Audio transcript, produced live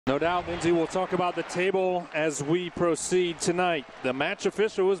No doubt, Lindsay, we'll talk about the table as we proceed tonight. The match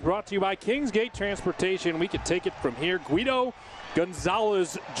official was brought to you by Kingsgate Transportation. We can take it from here. Guido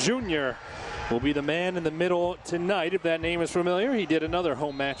Gonzalez Jr. will be the man in the middle tonight. If that name is familiar, he did another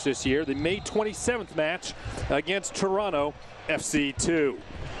home match this year, the May 27th match against Toronto FC2.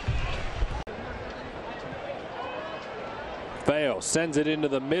 Fail sends it into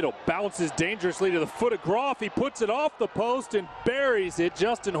the middle, bounces dangerously to the foot of Groff. He puts it off the post and buries it.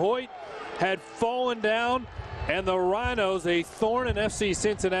 Justin Hoyt had fallen down, and the Rhinos, a thorn in FC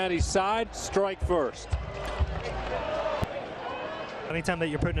Cincinnati's side, strike first. Anytime that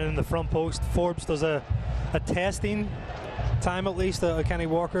you're putting it in the front post, Forbes does a testing time at least, Kenny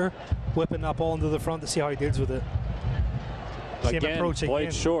Walker, whipping that ball into the front to see how he deals with it. Again,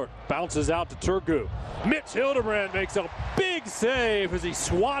 played short, bounces out to Turgu. Mitch Hildebrand makes a big save as he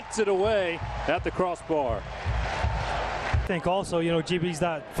swats it away at the crossbar. I think also, you know, GB's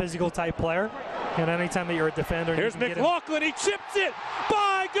that physical type player, and anytime that you're a defender, here's McLaughlin, he chips it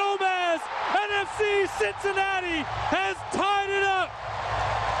by Gomez, and FC Cincinnati has tied it up.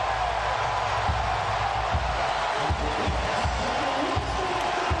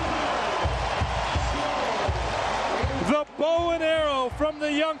 The bow and arrow from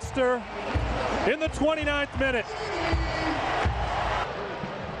the youngster in the 29th minute.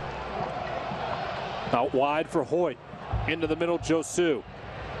 Out wide for Hoyt. Into the middle, Josu.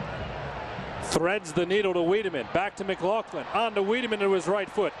 Threads the needle to Wiedemann. Back to McLaughlin. On to Wiedemann to his right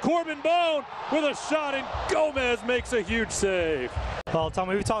foot. Corbin Bone with a shot, and Gomez makes a huge save. Well,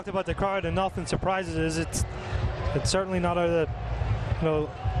 Tommy, we talked about the crowd, and nothing surprises us. It's certainly not out of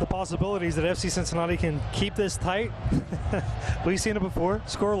the possibilities that FC Cincinnati can keep this tight. We've seen it before.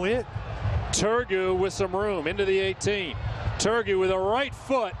 Score late. Turgu with some room into the 18. Turgu with a right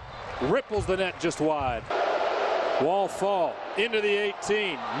foot ripples the net just wide. Wal Fall into the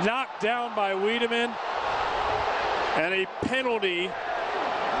 18. Knocked down by Wiedemann. And a penalty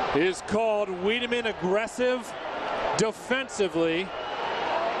is called. Wiedemann aggressive defensively.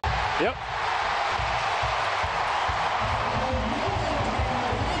 Yep.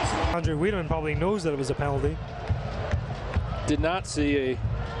 Andrew Wiedemann probably knows that it was a penalty. Did not see a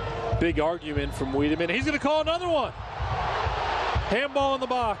big argument from Wiedemann. He's going to call another one. Handball in the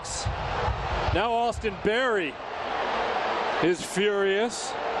box. Now Austin Berry is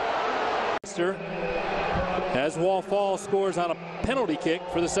furious. As Wal Fall scores on a penalty kick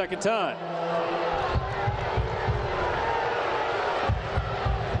for the second time.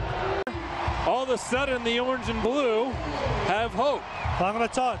 All of a sudden, the orange and blue have hope. Well, I'm going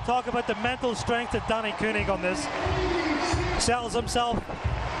to talk about the mental strength of Danni Konig on this. Settles himself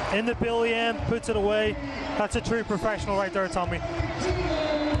in the billy end, puts it away. That's a true professional right there, Tommy.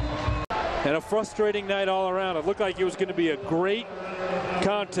 And a frustrating night all around. It looked like it was going to be a great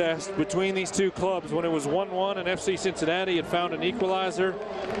contest between these two clubs when it was 1-1 and FC Cincinnati had found an equalizer,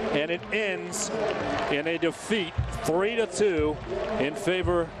 and it ends in a defeat 3-2 in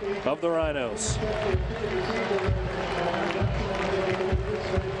favor of the Rhinos.